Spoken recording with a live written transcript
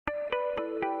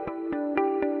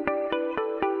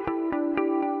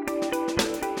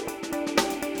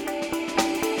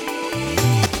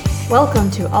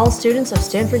Welcome to All Students of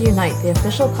Stanford Unite, the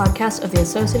official podcast of the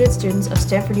Associated Students of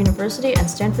Stanford University and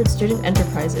Stanford Student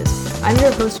Enterprises. I'm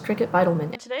your host, Cricket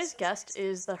Beidelman. Today's guest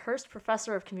is the Hearst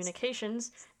Professor of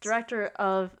Communications, Director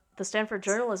of the Stanford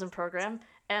Journalism Program,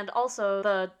 and also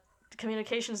the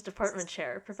Communications Department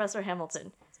Chair, Professor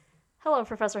Hamilton. Hello,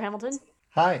 Professor Hamilton.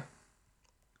 Hi.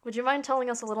 Would you mind telling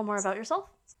us a little more about yourself?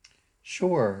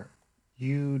 Sure.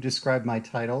 You describe my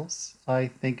titles. I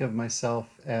think of myself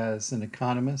as an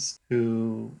economist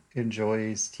who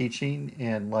enjoys teaching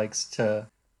and likes to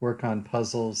work on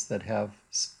puzzles that have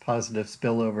positive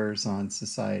spillovers on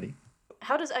society.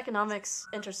 How does economics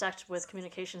intersect with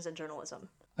communications and journalism?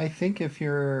 I think if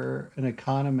you're an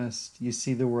economist, you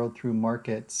see the world through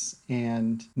markets,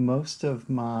 and most of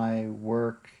my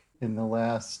work in the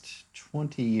last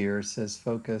 20 years has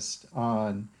focused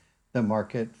on the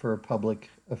market for public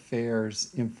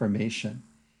affairs information.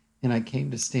 And I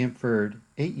came to Stanford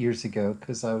 8 years ago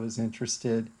because I was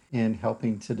interested in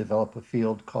helping to develop a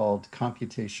field called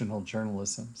computational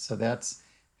journalism. So that's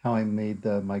how I made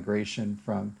the migration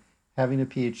from having a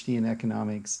PhD in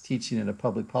economics, teaching at a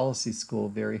public policy school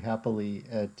very happily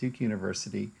at Duke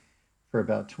University for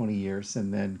about 20 years,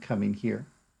 and then coming here.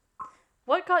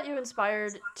 What got you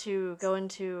inspired to go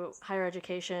into higher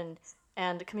education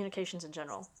and communications in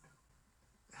general?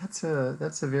 That's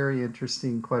a very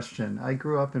interesting question. I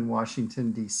grew up in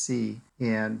Washington, D.C.,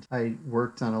 and I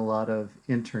worked on a lot of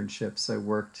internships. I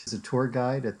worked as a tour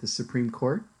guide at the Supreme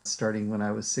Court starting when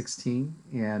I was 16,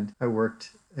 and I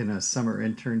worked in a summer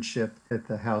internship at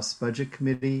the House Budget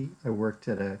Committee. I worked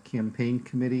at a campaign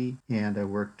committee, and I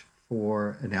worked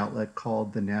for an outlet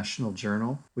called the National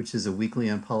Journal, which is a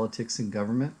weekly on politics and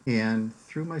government. And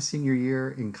through my senior year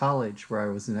in college, where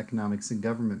I was an economics and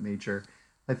government major,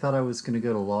 I thought I was going to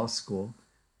go to law school,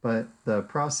 but the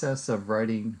process of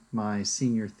writing my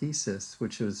senior thesis,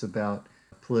 which was about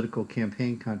political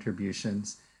campaign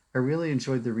contributions, I really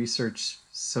enjoyed the research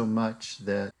so much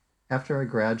that after I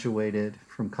graduated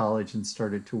from college and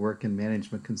started to work in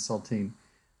management consulting,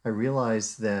 I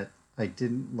realized that I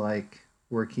didn't like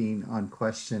working on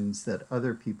questions that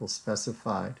other people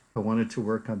specified. I wanted to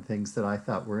work on things that I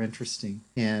thought were interesting.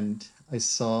 And I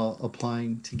saw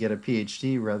applying to get a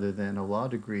PhD rather than a law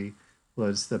degree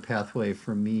was the pathway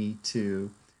for me to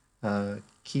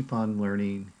keep on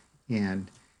learning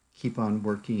and keep on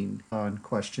working on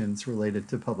questions related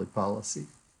to public policy.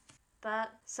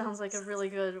 That sounds like a really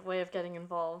good way of getting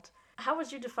involved. How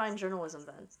would you define journalism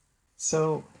then?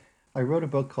 So I wrote a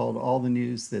book called All the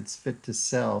News That's Fit to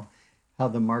Sell: How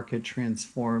the Market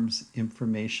Transforms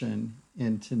Information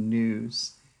into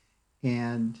News.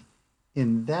 And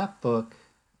in that book,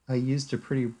 I used a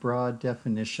pretty broad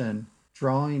definition,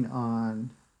 drawing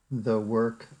on the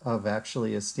work of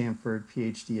actually a Stanford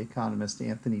PhD economist,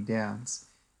 Anthony Downs.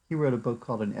 He wrote a book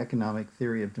called An Economic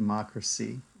Theory of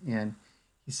Democracy, and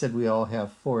he said we all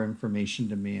have four information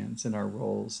demands in our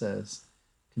roles as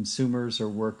consumers or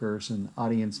workers and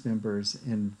audience members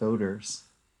and voters.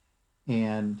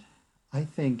 And I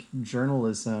think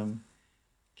journalism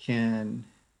can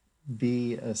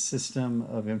be a system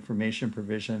of information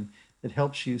provision that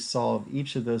helps you solve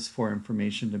each of those four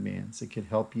information demands. It could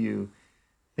help you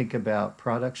think about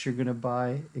products you're going to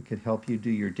buy. It could help you do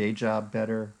your day job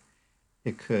better.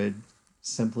 It could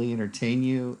simply entertain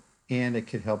you, and it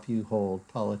could help you hold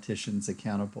politicians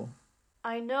accountable.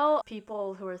 I know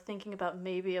people who are thinking about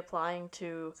maybe applying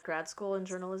to grad school in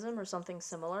journalism or something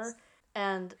similar,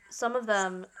 and some of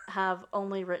them have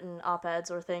only written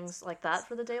op-eds or things like that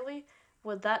for the Daily.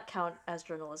 Would that count as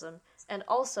journalism? And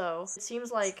also, it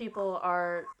seems like people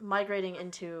are migrating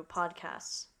into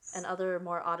podcasts and other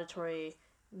more auditory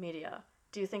media.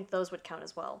 Do you think those would count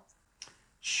as well?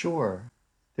 Sure.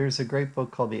 There's a great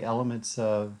book called The Elements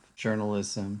of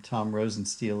Journalism. Tom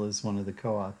Rosenstiel is one of the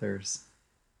co authors.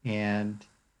 And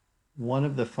one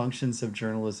of the functions of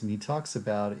journalism he talks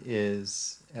about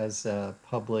is as a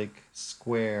public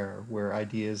square where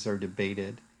ideas are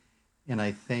debated. And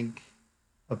I think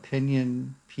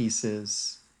opinion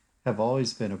pieces have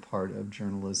always been a part of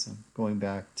journalism, going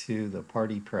back to the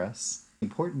party press. The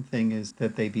important thing is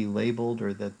that they be labeled,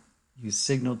 or that you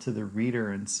signal to the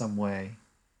reader in some way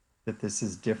that this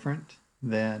is different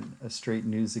than a straight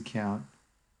news account.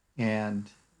 And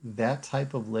that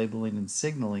type of labeling and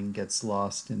signaling gets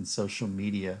lost in social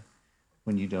media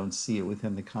when you don't see it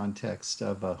within the context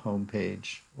of a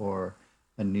homepage or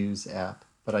a news app.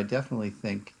 But I definitely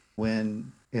think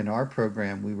when in our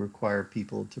program we require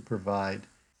people to provide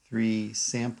 3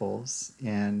 samples,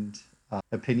 and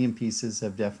opinion pieces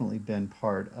have definitely been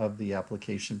part of the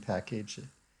application package.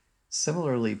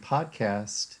 Similarly,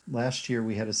 podcast. Last year,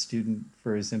 we had a student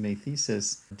for his MA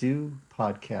thesis do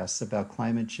podcasts about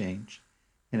climate change.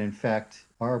 And in fact,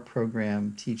 our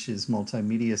program teaches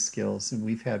multimedia skills, and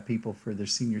we've had people for their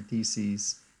senior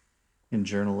theses in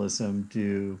journalism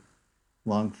do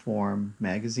long form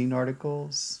magazine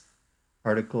articles,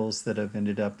 articles that have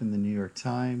ended up in the New York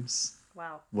Times,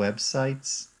 Wow.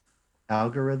 websites,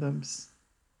 algorithms,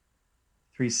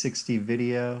 360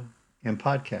 video, and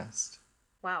podcast.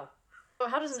 Wow. So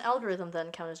how does an algorithm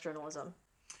then count as journalism?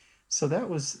 So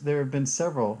there have been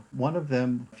several. One of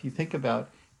them, if you think about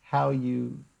how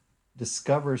you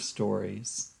discover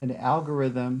stories, an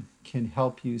algorithm can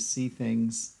help you see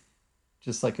things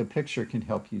just like a picture can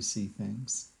help you see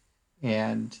things.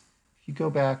 And if you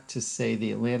go back to, say,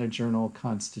 the Atlanta Journal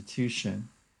Constitution,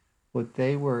 what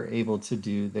they were able to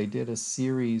do, they did a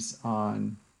series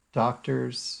on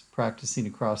doctors practicing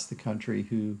across the country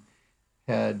who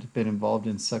had been involved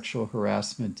in sexual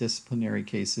harassment, disciplinary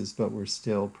cases, but were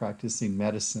still practicing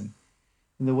medicine.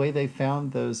 And the way they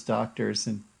found those doctors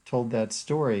and told that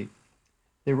story,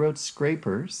 they wrote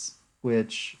scrapers,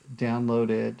 which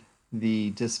downloaded the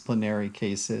disciplinary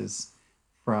cases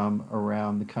from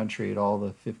around the country at all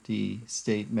the 50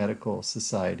 state medical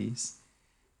societies.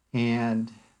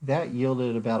 And that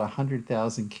yielded about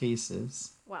 100,000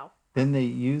 cases. Wow. Then they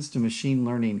used a machine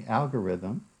learning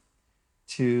algorithm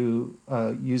to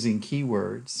using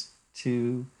keywords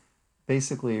to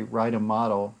basically write a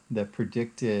model that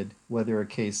predicted whether a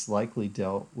case likely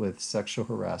dealt with sexual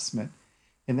harassment.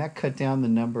 And that cut down the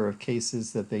number of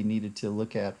cases that they needed to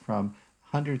look at from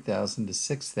 100,000 to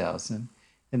 6,000.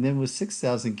 And then with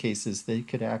 6,000 cases, they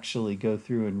could actually go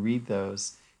through and read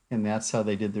those. And that's how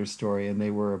they did their story. And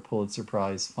they were a Pulitzer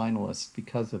Prize finalist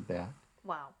because of that.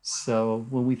 Wow. So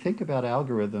when we think about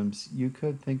algorithms, you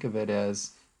could think of it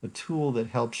as a tool that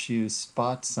helps you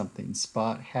spot something,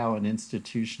 spot how an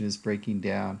institution is breaking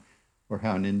down or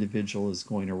how an individual is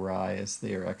going awry as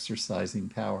they are exercising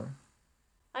power.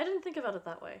 I didn't think about it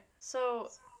that way. So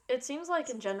it seems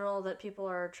like in general that people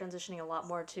are transitioning a lot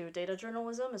more to data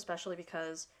journalism, especially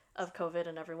because of COVID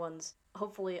and everyone's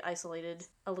hopefully isolated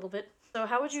a little bit. So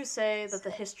how would you say that the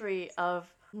history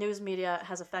of news media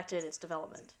has affected its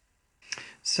development?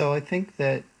 So I think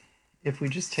that if we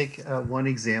just take one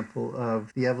example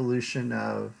of the evolution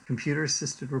of computer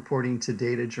assisted reporting to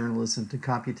data journalism to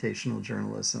computational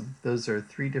journalism, those are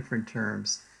three different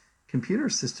terms. Computer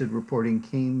assisted reporting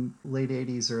came late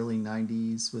 80s, early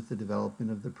 90s with the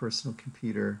development of the personal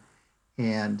computer.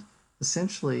 And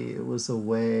essentially, it was a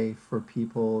way for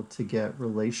people to get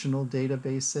relational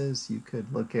databases. You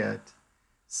could look at,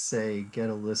 say,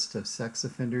 get a list of sex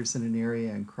offenders in an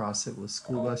area and cross it with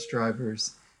school bus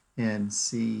drivers and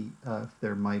see if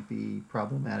there might be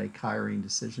problematic hiring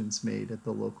decisions made at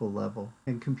the local level.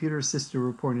 And computer assisted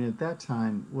reporting at that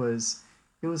time was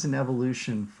an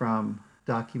evolution from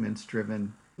documents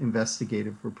driven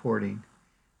investigative reporting.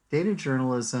 Data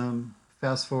journalism,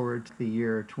 fast forward to the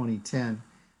year 2010,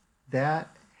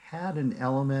 that had an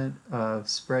element of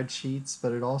spreadsheets,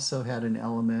 but it also had an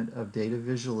element of data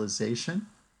visualization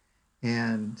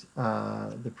and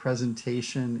the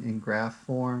presentation in graph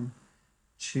form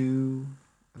to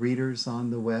readers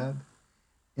on the web.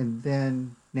 And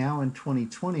then now in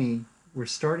 2020, we're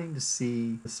starting to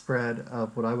see the spread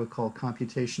of what I would call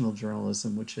computational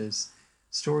journalism, which is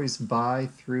stories by,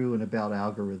 through, and about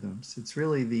algorithms. It's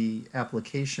really the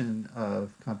application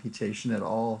of computation at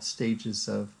all stages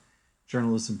of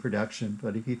journalism production.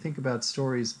 But if you think about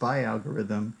stories by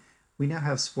algorithm, we now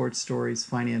have sports stories,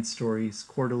 finance stories,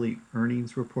 quarterly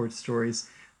earnings report stories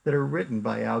that are written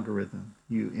by algorithm.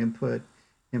 You input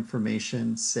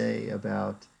information, say,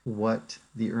 about what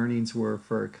the earnings were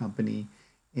for a company,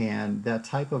 and that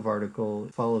type of article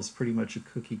follows pretty much a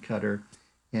cookie cutter,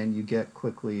 and you get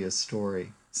quickly a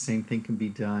story. Same thing can be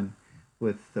done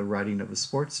with the writing of a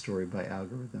sports story by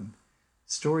algorithm.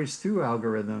 Stories through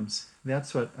algorithms,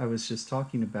 that's what I was just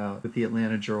talking about with the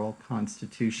Atlanta Journal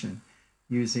Constitution,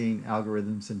 using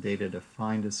algorithms and data to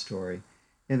find a story.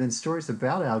 And then stories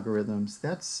about algorithms,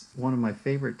 that's one of my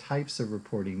favorite types of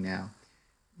reporting now.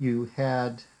 You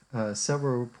had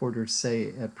several reporters say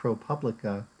at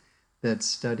ProPublica that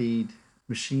studied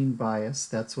machine bias.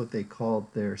 That's what they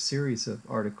called their series of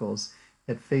articles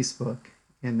at Facebook.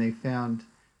 And they found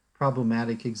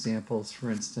problematic examples. For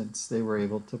instance, they were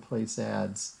able to place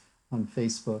ads on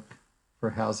Facebook for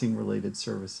housing related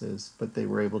services, but they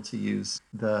were able to use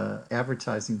the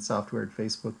advertising software at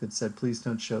Facebook that said, please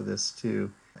don't show this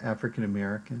to African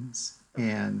Americans.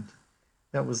 And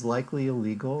that was likely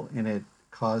illegal, and it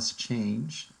caused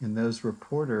change. And those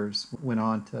reporters went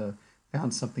on to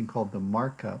found something called the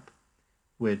markup,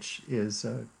 which is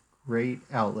a great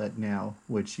outlet now,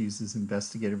 which uses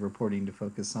investigative reporting to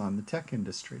focus on the tech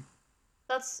industry.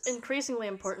 That's increasingly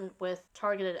important with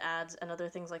targeted ads and other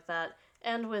things like that,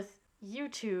 and with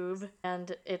YouTube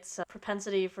and its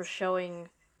propensity for showing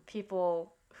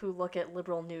people who look at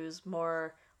liberal news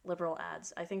more liberal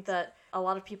ads. I think that a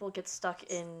lot of people get stuck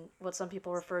in what some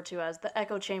people refer to as the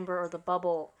echo chamber or the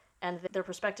bubble, and their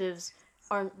perspectives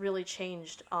aren't really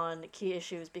changed on key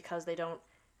issues because they don't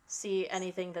see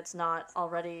anything that's not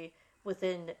already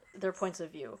within their points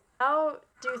of view. How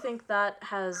do you think that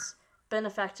has been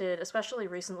affected, especially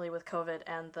recently with COVID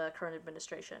and the current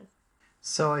administration?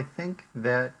 So I think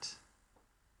that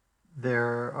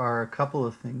there are a couple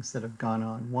of things that have gone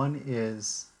on. One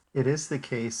is it is the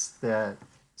case that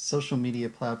social media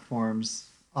platforms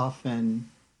often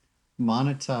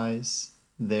monetize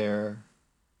their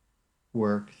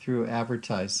work through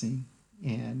advertising,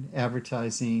 and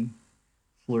advertising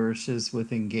flourishes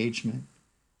with engagement.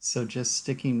 So, just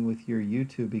sticking with your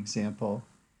YouTube example,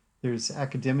 there's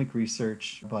academic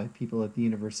research by people at the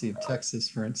University of Texas,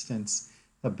 for instance,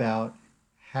 about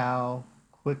how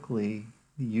quickly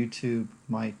YouTube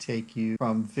might take you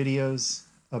from videos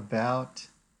about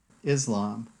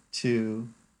Islam to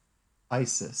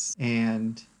ISIS.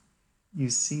 And you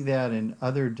see that in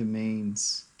other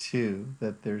domains too,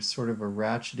 that there's sort of a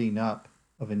ratcheting up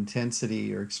of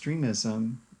intensity or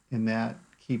extremism, and that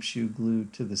keeps you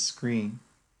glued to the screen.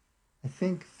 I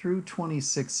think through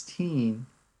 2016,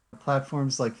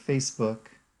 platforms like Facebook,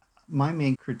 my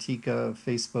main critique of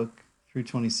Facebook through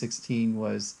 2016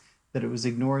 was that it was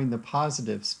ignoring the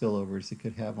positive spillovers it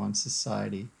could have on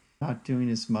society, not doing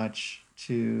as much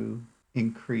to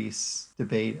increase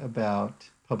debate about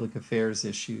public affairs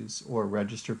issues or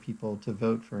register people to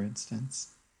vote, for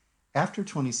instance. After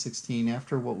 2016,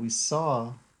 after what we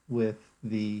saw with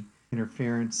the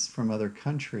interference from other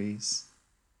countries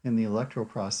in the electoral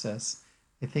process,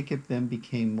 I think it then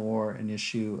became more an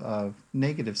issue of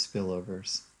negative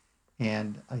spillovers.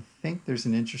 And I think there's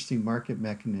an interesting market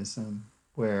mechanism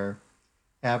where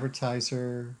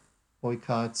advertiser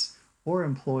boycotts or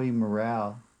employee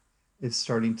morale is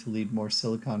starting to lead more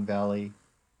Silicon Valley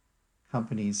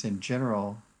companies in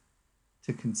general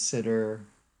to consider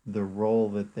the role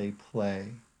that they play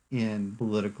in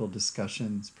political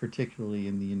discussions, particularly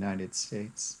in the United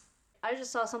States. I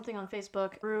just saw something on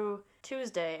Facebook through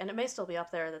Tuesday, and it may still be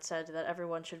up there, that said that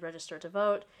everyone should register to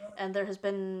vote. And there has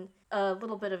been a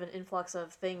little bit of an influx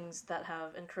of things that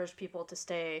have encouraged people to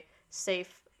stay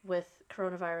safe with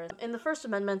coronavirus. In the First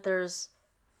Amendment, there's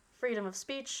freedom of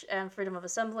speech and freedom of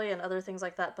assembly and other things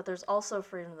like that, but there's also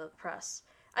freedom of the press.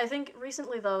 I think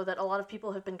recently, though, that a lot of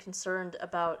people have been concerned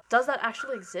about, does that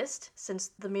actually exist,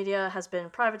 since the media has been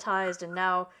privatized and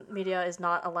now media is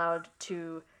not allowed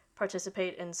to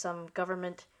participate in some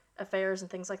government affairs and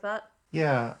things like that?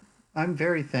 Yeah, I'm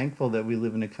very thankful that we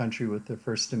live in a country with the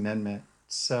First Amendment.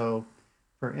 So,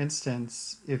 for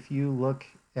instance, if you look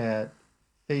at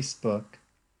Facebook,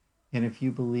 and if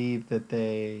you believe that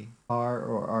they are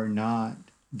or are not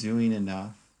doing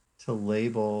enough to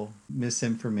label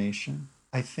misinformation,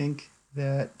 I think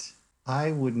that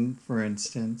I wouldn't, for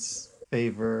instance,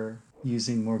 favor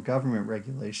using more government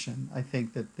regulation. I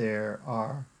think that there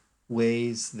are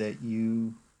ways that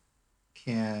you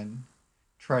can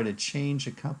try to change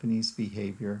a company's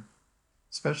behavior,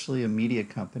 especially a media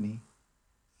company,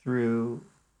 through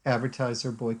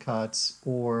advertiser boycotts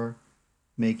or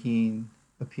making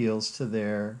appeals to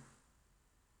their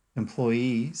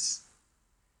employees.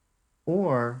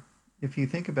 Or if you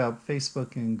think about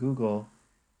Facebook and Google,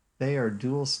 they are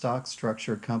dual stock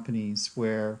structure companies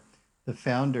where the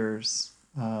founders,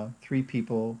 three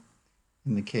people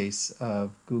in the case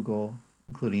of Google,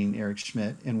 including Eric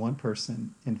Schmidt, and one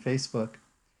person in Facebook,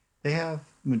 they have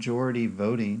majority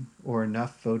voting or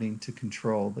enough voting to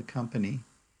control the company.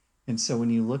 And so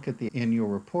when you look at the annual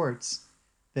reports,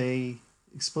 they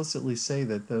explicitly say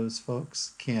that those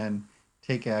folks can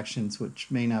take actions which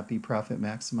may not be profit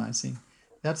maximizing.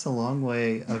 That's a long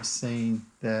way of saying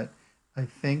that I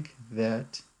think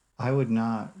that I would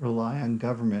not rely on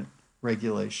government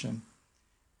regulation.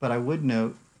 But I would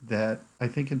note that I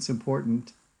think it's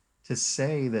important to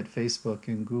say that Facebook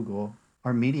and Google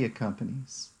are media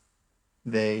companies.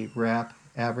 They wrap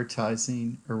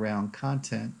advertising around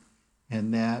content,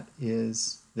 and that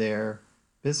is their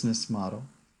business model.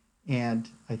 And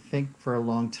I think for a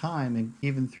long time, and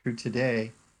even through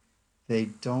today, they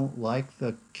don't like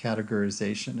the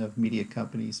categorization of media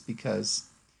companies because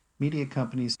media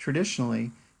companies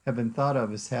traditionally have been thought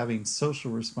of as having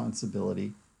social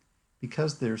responsibility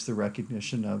because there's the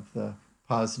recognition of the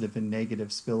positive and negative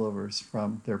spillovers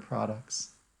from their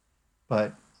products.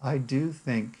 But I do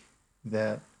think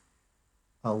that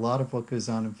a lot of what goes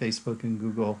on in Facebook and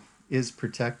Google is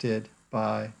protected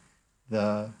by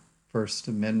the First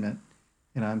Amendment,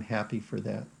 and I'm happy for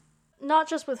that. Not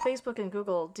just with Facebook and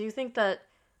Google, do you think that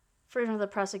freedom of the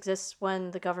press exists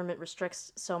when the government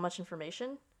restricts so much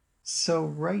information? So,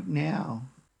 right now,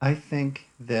 I think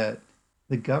that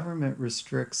the government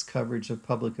restricts coverage of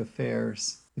public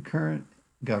affairs, the current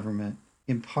government,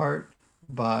 in part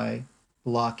by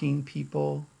blocking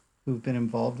people who've been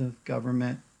involved in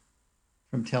government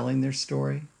from telling their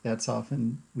story. That's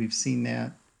often, we've seen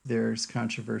that. There's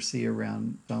controversy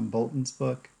around John Bolton's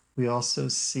book. We also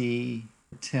see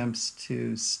attempts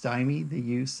to stymie the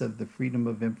use of the Freedom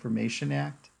of Information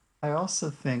Act. I also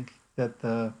think that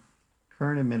the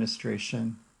current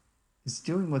administration is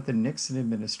doing what the Nixon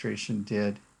administration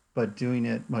did, but doing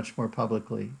it much more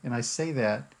publicly. And I say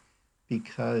that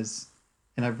because,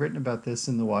 and I've written about this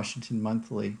in the Washington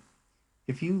Monthly,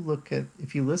 if you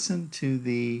listen to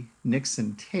the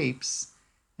Nixon tapes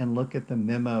and look at the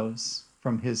memos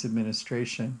from his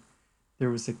administration, there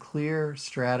was a clear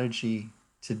strategy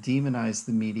to demonize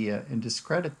the media and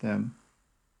discredit them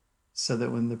so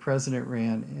that when the president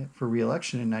ran for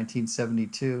reelection in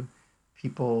 1972,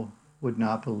 people would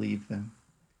not believe them.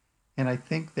 And I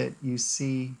think that you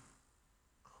see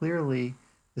clearly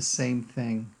the same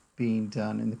thing being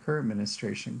done in the current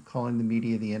administration, calling the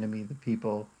media the enemy of the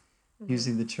people, Mm-hmm.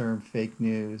 using the term fake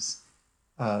news,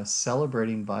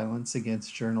 celebrating violence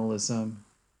against journalism,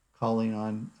 calling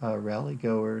on rally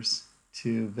goers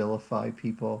to vilify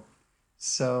people.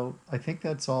 So I think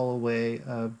that's all a way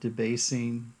of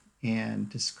debasing and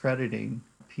discrediting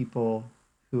people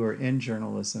who are in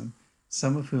journalism,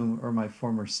 some of whom are my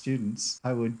former students.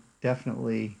 I would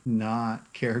definitely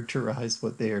not characterize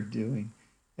what they are doing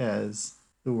as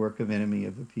the work of enemy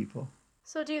of the people.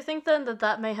 So, do you think then that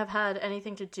that may have had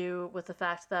anything to do with the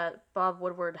fact that Bob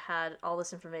Woodward had all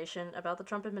this information about the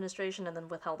Trump administration and then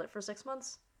withheld it for 6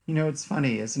 months? You know, it's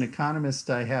funny. As an economist,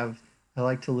 I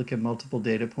like to look at multiple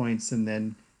data points and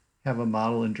then have a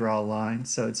model and draw a line.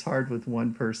 So it's hard with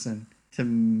one person to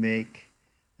make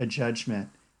a judgment.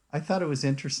 I thought it was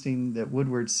interesting that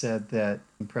Woodward said that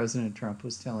when President Trump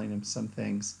was telling him some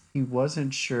things, he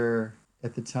wasn't sure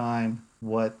at the time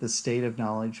what the state of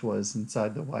knowledge was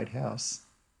inside the White House.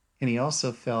 And he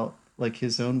also felt like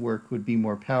his own work would be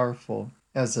more powerful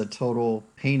as a total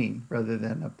painting rather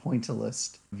than a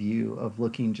pointillist view of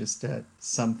looking just at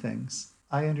some things.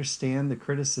 I understand the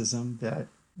criticism that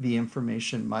the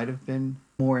information might have been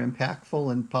more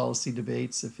impactful in policy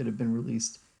debates if it had been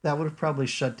released. That would have probably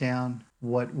shut down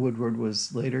what Woodward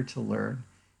was later to learn.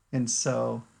 And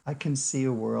so I can see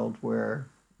a world where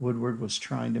Woodward was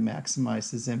trying to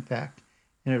maximize his impact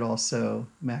and it also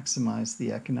maximized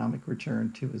the economic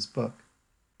return to his book.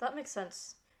 That makes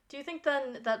sense. Do you think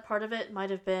then that part of it might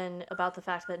have been about the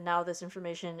fact that now this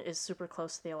information is super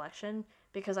close to the election?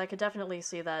 Because I could definitely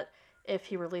see that if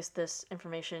he released this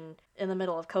information in the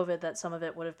middle of COVID, that some of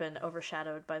it would have been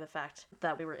overshadowed by the fact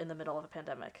that we were in the middle of a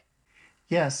pandemic.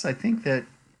 Yes, I think that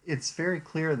it's very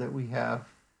clear that we have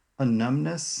a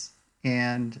numbness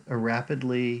and a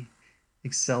rapidly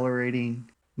accelerating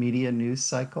media news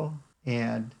cycle,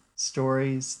 and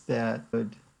stories that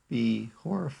would be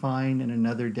horrifying in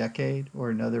another decade or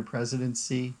another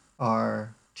presidency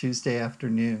are Tuesday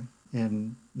afternoon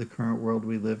in the current world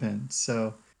we live in.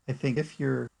 So I think if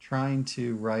you're trying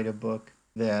to write a book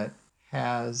that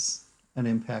has an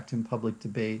impact in public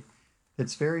debate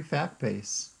that's very fact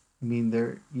based, I mean,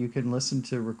 there you can listen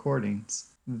to recordings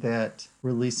that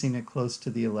releasing it close to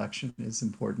the election is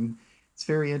important. It's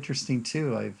very interesting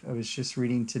too. I was just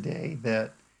reading today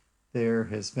that there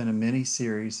has been a mini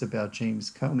series about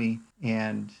James Comey,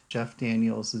 and Jeff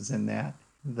Daniels is in that.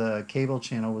 The cable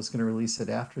channel was going to release it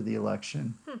after the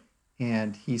election, Hmm.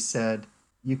 and he said,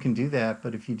 "You can do that,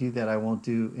 but if you do that, I won't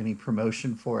do any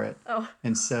promotion for it." Oh,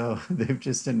 And so they've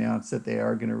just announced that they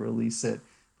are going to release it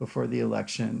before the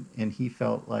election, and he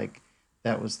felt like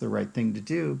that was the right thing to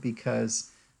do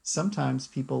because sometimes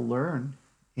people learn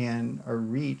and are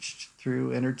reached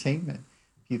through entertainment.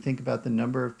 If you think about the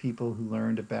number of people who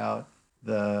learned about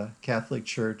the Catholic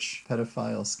Church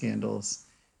pedophile scandals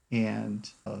and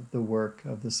the work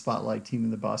of the Spotlight team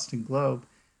in the Boston Globe,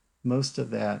 most of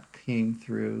that came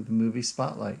through the movie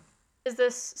Spotlight. is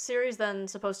this series then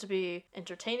supposed to be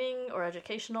entertaining or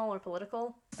educational or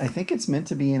political? I think it's meant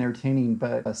to be entertaining,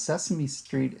 but Sesame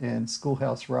Street and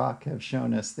Schoolhouse Rock have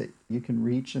shown us that you can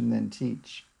reach and then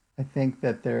teach. I think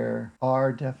that there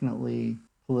are definitely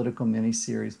political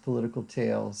miniseries, political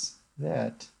tales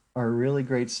that are really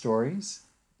great stories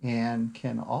and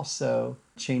can also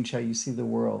change how you see the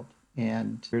world.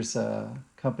 And there's a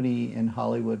company in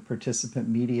Hollywood, Participant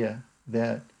Media,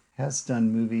 that has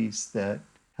done movies that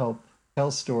help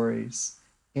tell stories,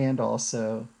 and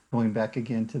also going back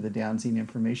again to the Downsing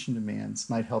information demands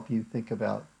might help you think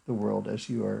about the world as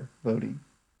you are voting.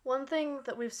 One thing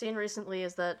that we've seen recently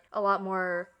is that a lot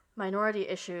more minority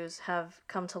issues have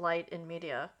come to light in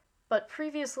media. But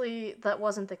previously, that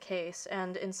wasn't the case,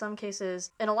 and in some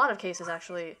cases, in a lot of cases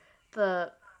actually,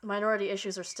 the minority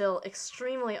issues are still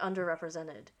extremely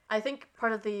underrepresented. I think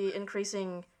part of the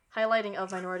increasing highlighting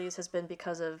of minorities has been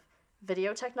because of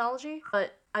video technology,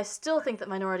 but I still think that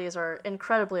minorities are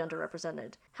incredibly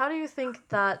underrepresented. How do you think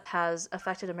that has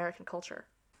affected American culture?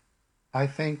 I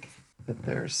think that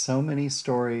there are so many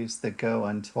stories that go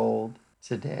untold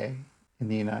today in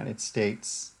the United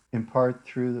States, in part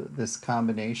through this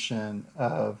combination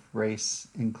of race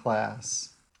and class.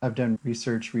 I've done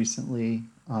research recently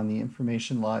on the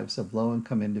information lives of low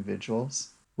income individuals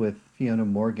with Fiona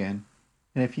Morgan.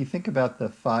 And if you think about the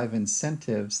 5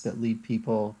 incentives that lead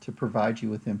people to provide you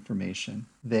with information,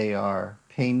 they are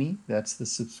pay me, that's the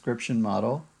subscription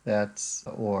model.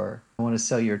 Or I want to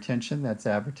sell your attention, that's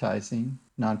advertising.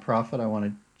 Nonprofit, I want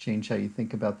to change how you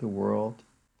think about the world.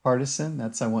 Partisan,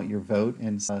 that's I want your vote.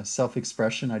 And self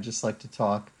expression, I just like to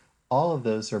talk. All of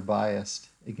those are biased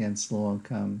against low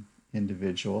income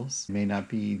individuals. It may not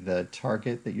be the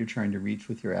target that you're trying to reach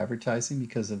with your advertising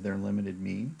because of their limited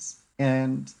means.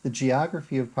 And the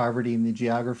geography of poverty and the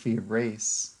geography of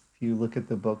race, if you look at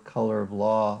the book Color of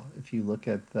Law, if you look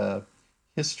at the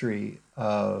history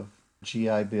of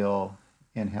GI Bill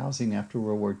and housing after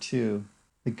World War II,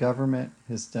 the government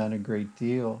has done a great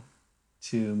deal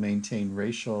to maintain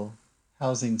racial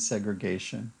housing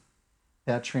segregation.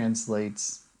 That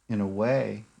translates, in a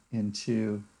way,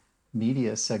 into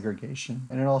media segregation,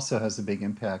 and it also has a big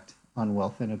impact on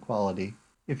wealth inequality.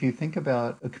 If you think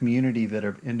about a community that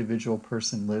an individual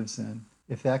person lives in,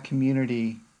 if that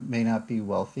community may not be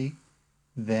wealthy,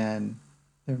 then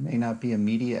there may not be a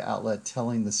media outlet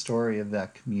telling the story of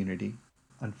that community.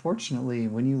 Unfortunately,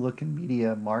 when you look in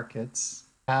media markets,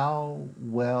 how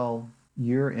well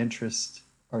your interests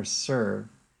are served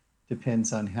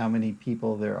depends on how many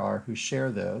people there are who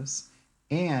share those,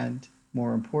 and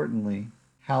more importantly,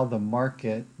 how the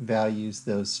market values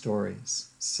those stories.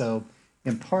 So,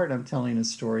 in part, I'm telling a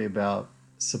story about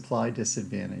supply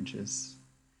disadvantages,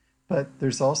 but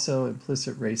there's also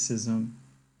implicit racism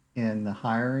in the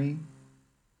hiring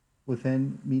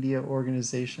within media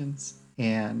organizations,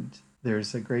 and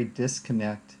there's a great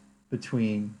disconnect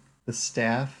between the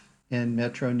staff in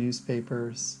metro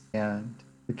newspapers and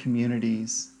the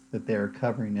communities that they're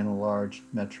covering in a large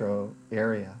metro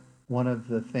area. One of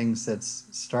the things that's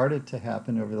started to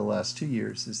happen over the last 2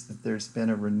 years is that there's been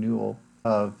a renewal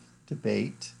of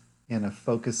debate and a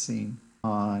focusing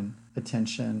on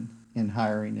attention in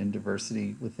hiring and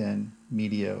diversity within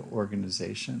media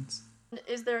organizations.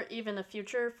 Is there even a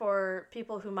future for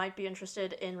people who might be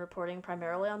interested in reporting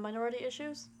primarily on minority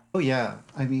issues? Oh, yeah.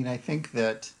 I mean, I think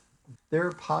that there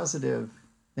are positive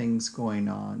things going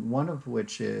on, one of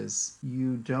which is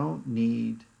you don't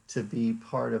need to be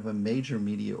part of a major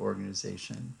media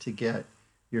organization to get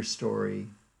your story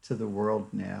to the world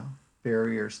now.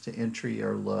 Barriers to entry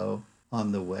are low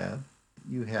on the web.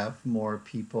 You have more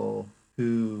people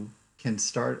who can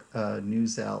start a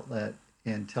news outlet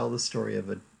and tell the story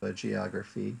of a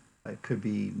geography. It could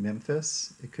be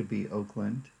Memphis, it could be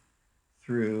Oakland,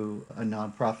 through a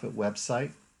nonprofit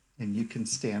website, and you can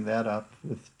stand that up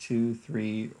with 2,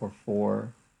 3, or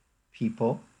 4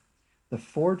 people. The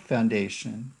Ford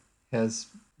Foundation has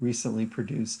recently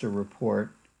produced a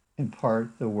report, in part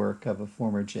the work of a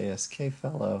former JSK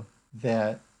fellow,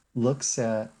 that looks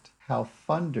at how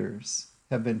funders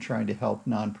have been trying to help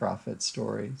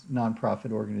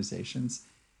nonprofit organizations.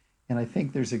 And I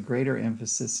think there's a greater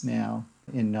emphasis now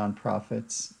in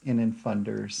nonprofits and in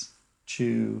funders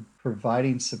to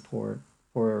providing support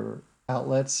for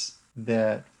outlets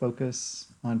that focus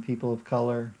on people of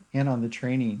color and on the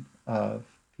training of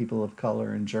people of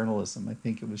color in journalism. I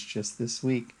think it was just this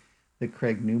week that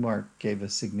Craig Newmark gave a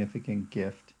significant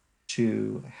gift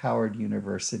to Howard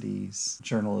University's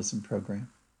journalism program.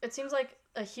 It seems like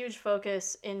a huge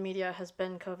focus in media has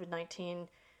been COVID-19,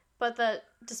 but that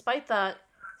despite that,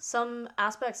 some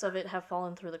aspects of it have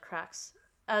fallen through the cracks.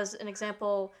 As an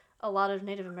example, a lot of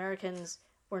Native Americans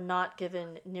were not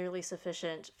given nearly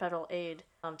sufficient federal aid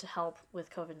to help with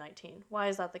COVID-19. Why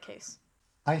is that the case?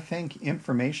 I think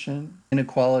information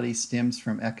inequality stems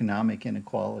from economic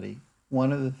inequality.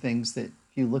 One of the things that,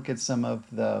 if you look at some of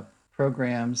the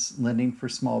programs, lending for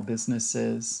small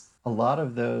businesses, a lot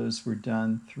of those were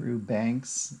done through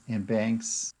banks, and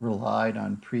banks relied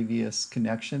on previous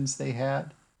connections they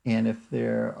had. And if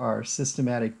there are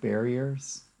systematic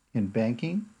barriers in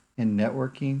banking, and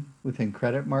networking within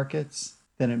credit markets,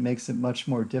 then it makes it much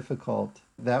more difficult.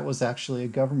 That was actually a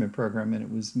government program, and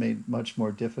it was made much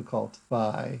more difficult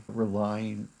by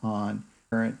relying on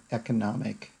current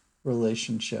economic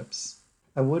relationships.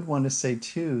 I would want to say,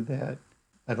 too, that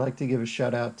I'd like to give a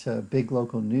shout out to Big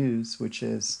Local News, which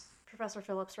is, Professor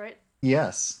Phillips, right?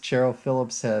 yes, Cheryl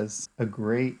Phillips has a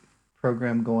great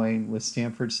program going with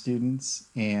Stanford students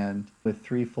and with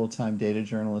 3 full-time data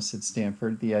journalists at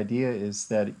Stanford. The idea is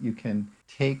that you can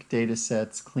take data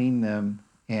sets, clean them,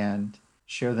 and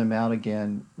share them out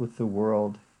again with the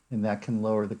world, and that can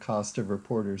lower the cost of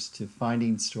reporters to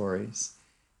finding stories.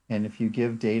 And if you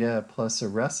give data plus a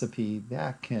recipe,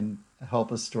 that can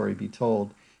help a story be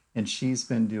told. And she's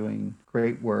been doing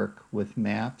great work with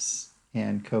maps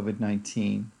and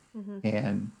COVID-19. Mm-hmm.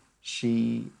 And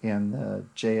she and the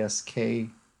JSK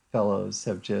fellows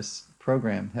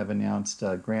have announced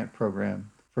a grant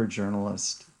program for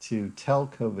journalists to tell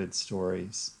COVID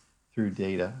stories through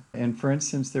data. And for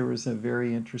instance, there was a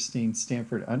very interesting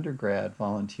Stanford undergrad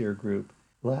volunteer group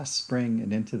last spring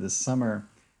and into the summer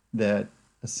that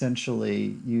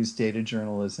essentially used data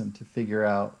journalism to figure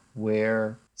out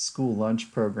where school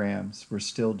lunch programs were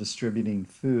still distributing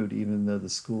food even though the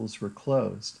schools were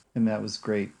closed. And that was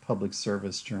great public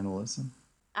service journalism.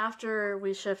 After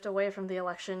we shift away from the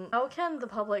election, how can the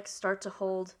public start to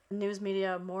hold news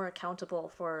media more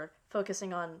accountable for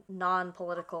focusing on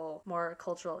non-political, more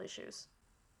cultural issues?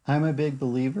 I'm a big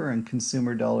believer in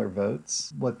consumer dollar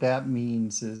votes. What that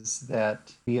means is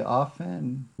that we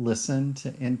often listen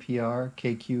to NPR,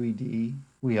 KQED.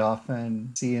 We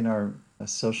often see in our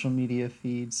social media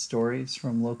feeds stories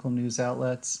from local news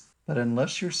outlets. But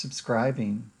unless you're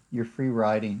subscribing, you're free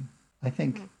riding. I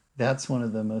think that's one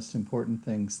of the most important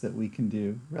things that we can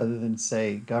do. Rather than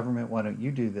say, government, why don't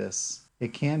you do this?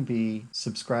 It can be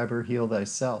subscriber heal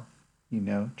thyself.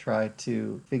 Try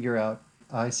to figure out.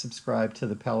 I subscribe to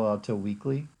the Palo Alto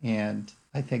Weekly, and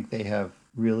I think they have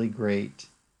really great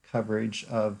coverage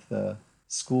of the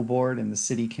school board and the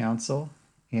city council.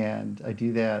 And I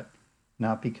do that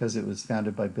not because it was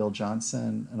founded by Bill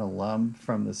Johnson, an alum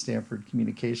from the Stanford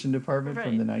Communication Department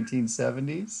from the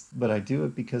 1970s, but I do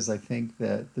it because I think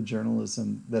that the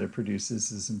journalism that it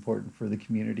produces is important for the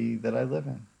community that I live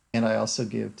in. And I also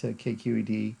give to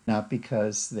KQED not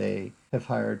because they have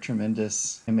hired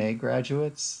tremendous MA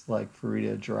graduates like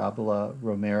Farida Jarabala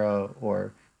Romero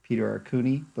or Peter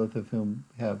Arcuni, both of whom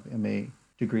have MA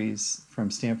degrees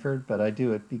from Stanford, but I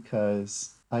do it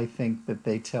because I think that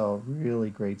they tell really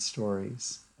great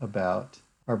stories about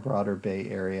our broader Bay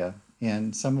Area,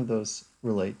 and some of those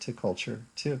relate to culture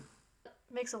too.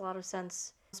 Makes a lot of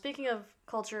sense. Speaking of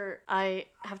culture, I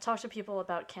have talked to people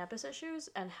about campus issues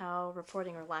and how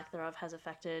reporting or lack thereof has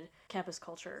affected campus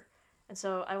culture. And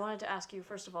so I wanted to ask you,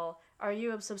 first of all, are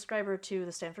you a subscriber to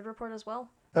the Stanford Report as well?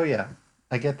 Oh, yeah.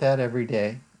 I get that every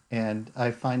day, and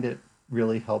I find it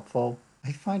really helpful.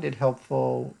 I find it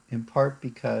helpful in part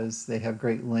because they have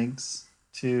great links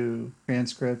to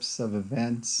transcripts of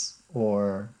events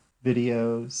or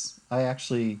videos. I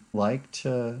actually like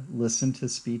to listen to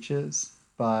speeches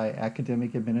by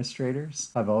academic administrators.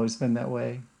 I've always been that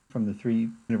way from the 3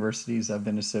 universities I've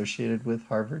been associated with,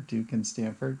 Harvard, Duke, and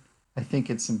Stanford. I think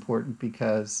it's important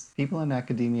because people in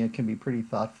academia can be pretty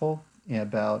thoughtful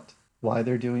about why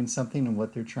they're doing something and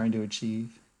what they're trying to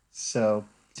achieve. So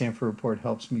Stanford Report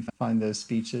helps me find those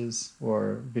speeches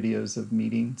or videos of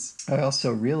meetings. I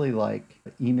also really like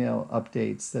email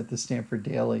updates that the Stanford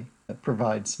Daily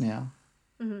provides now.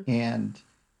 Mm-hmm. And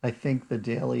I think the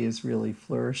Daily is really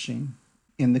flourishing.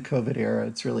 In the COVID era,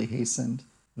 it's really hastened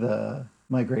the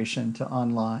migration to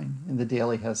online. And the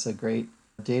Daily has a great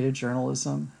data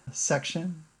journalism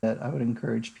section that I would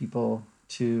encourage people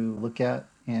to look at.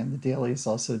 And the Daily is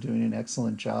also doing an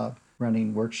excellent job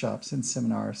running workshops and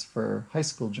seminars for high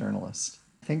school journalists.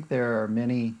 I think there are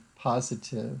many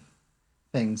positive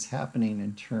things happening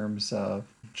in terms of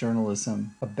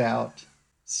journalism about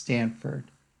Stanford.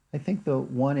 I think the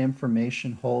one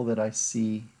information hole that I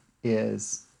see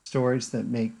is stories that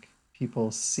make people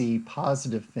see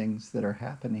positive things that are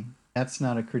happening. That's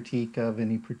not a critique of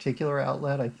any particular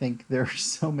outlet. I think there are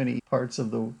so many parts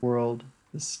of the world,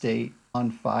 the state,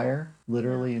 on fire,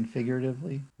 literally and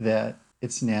figuratively, that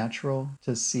it's natural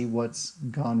to see what's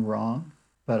gone wrong.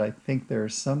 But I think there are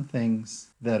some things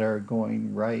that are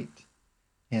going right.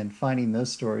 And finding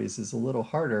those stories is a little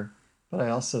harder, but I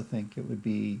also think it would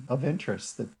be of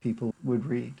interest that people would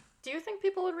read. Do you think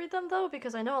people would read them, though?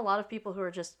 Because I know a lot of people who are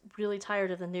just really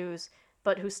tired of the news,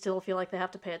 but who still feel like they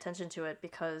have to pay attention to it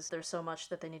because there's so much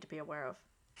that they need to be aware of.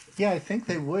 Yeah, I think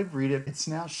they would read it. It's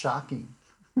now shocking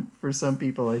for some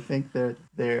people. I think that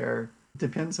they're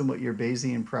Depends on what your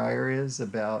Bayesian prior is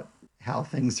about how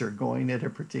things are going at a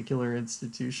particular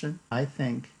institution. I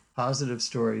think positive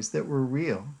stories that were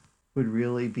real would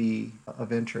really be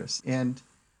of interest. And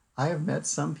I have met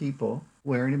some people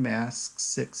wearing a mask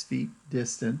 6 feet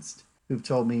distanced who've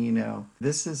told me,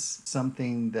 this is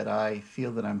something that I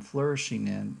feel that I'm flourishing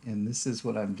in, and this is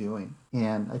what I'm doing.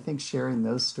 And I think sharing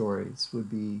those stories would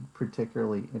be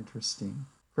particularly interesting.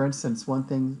 For instance, one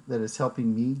thing that is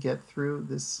helping me get through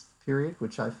this period,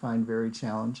 which I find very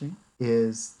challenging,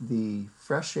 is the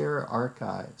Fresh Air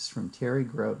Archives from Terry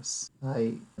Gross.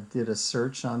 I did a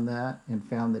search on that and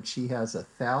found that she has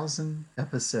 1,000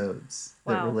 episodes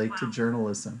that relate to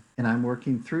journalism, and I'm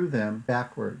working through them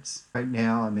backwards. Right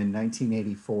now I'm in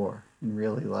 1984 and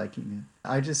really liking it.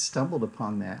 I just stumbled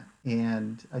upon that,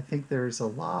 and I think there's a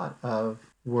lot of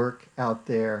work out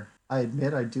there. I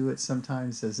admit I do it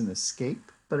sometimes as an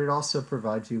escape, but it also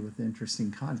provides you with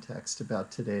interesting context about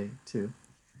today too.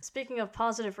 Speaking of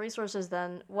positive resources,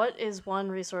 then, what is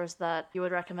one resource that you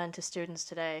would recommend to students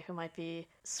today who might be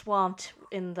swamped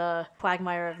in the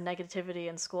quagmire of negativity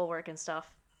and schoolwork and stuff?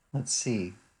 Let's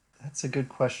see. That's a good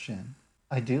question.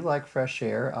 I do like Fresh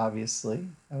Air, obviously.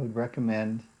 I would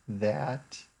recommend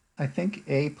that. I think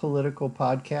apolitical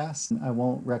podcasts, I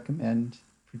won't recommend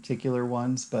particular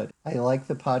ones, but I like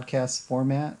the podcast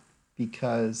format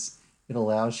because it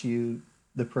allows you,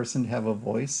 the person, to have a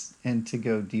voice and to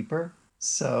go deeper.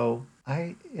 So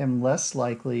I am less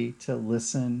likely to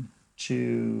listen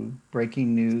to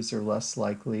breaking news or less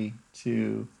likely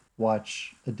to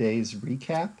watch a day's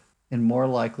recap and more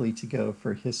likely to go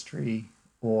for history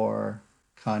or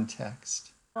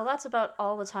context. Well, that's about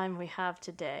all the time we have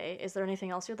today. Is there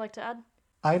anything else you'd like to add?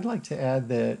 I'd like to add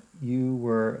that you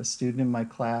were a student in my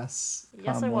class,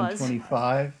 Yes, I was.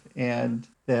 125, and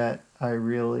that I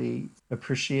really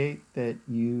appreciate that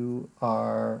you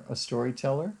are a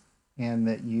storyteller and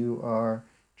that you are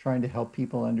trying to help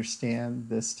people understand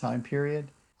this time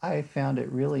period. I found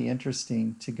it really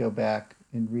interesting to go back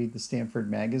and read the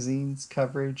Stanford Magazine's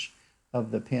coverage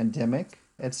of the pandemic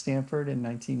at Stanford in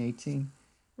 1918.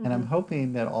 And I'm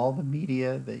hoping that all the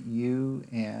media that you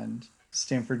and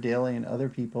Stanford Daily and other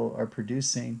people are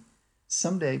producing,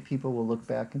 someday people will look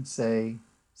back and say,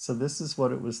 so this is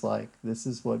what it was like. This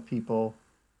is what people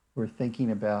were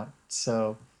thinking about.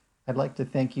 So I'd like to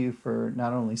thank you for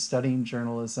not only studying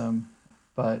journalism,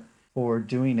 but for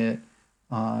doing it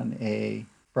on a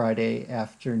Friday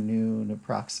afternoon,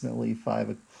 approximately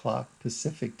 5 o'clock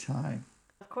Pacific time.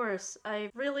 Of course, I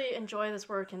really enjoy this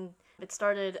work, and it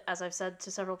started, as I've said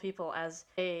to several people, as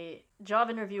a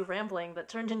job interview rambling that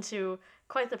turned into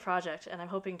quite the project, and I'm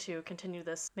hoping to continue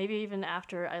this maybe even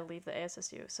after I leave the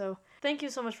ASSU. So thank you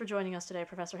so much for joining us today,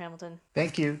 Professor Hamilton.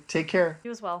 Thank you. Take care.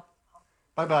 You as well.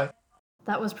 Bye-bye.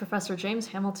 That was Professor James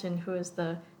Hamilton, who is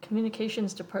the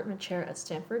Communications Department Chair at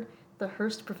Stanford, the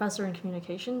Hearst Professor in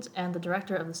Communications, and the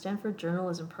Director of the Stanford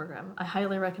Journalism Program. I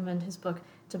highly recommend his book,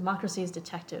 Democracy's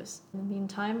Detectives. In the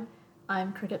meantime,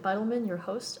 I'm Cricket Beidelman, your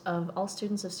host of All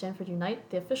Students of Stanford Unite,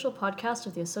 the official podcast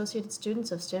of the Associated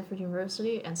Students of Stanford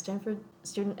University and Stanford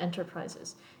Student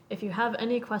Enterprises. If you have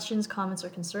any questions, comments, or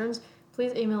concerns,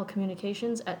 please email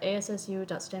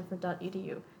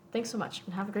communications@asssu.stanford.edu. Thanks so much,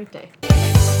 and have a great day.